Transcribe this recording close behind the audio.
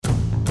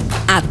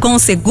A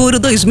Conseguro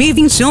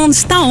 2021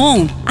 está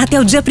on. Até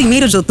o dia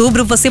 1º de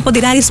outubro, você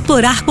poderá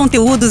explorar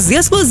conteúdos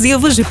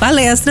exclusivos de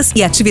palestras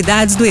e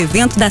atividades do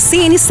evento da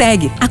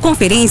Cnseg. A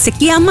conferência,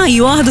 que é a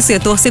maior do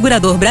setor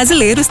segurador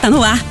brasileiro, está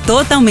no ar,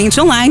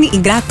 totalmente online e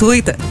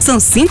gratuita. São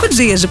 5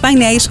 dias de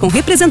painéis com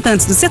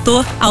representantes do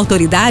setor,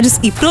 autoridades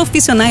e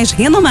profissionais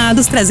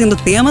renomados, trazendo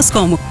temas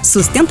como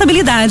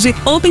sustentabilidade,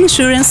 open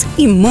insurance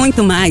e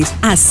muito mais.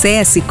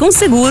 Acesse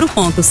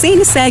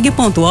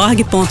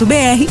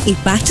conseguro.cnseg.org.br e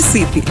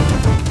participe.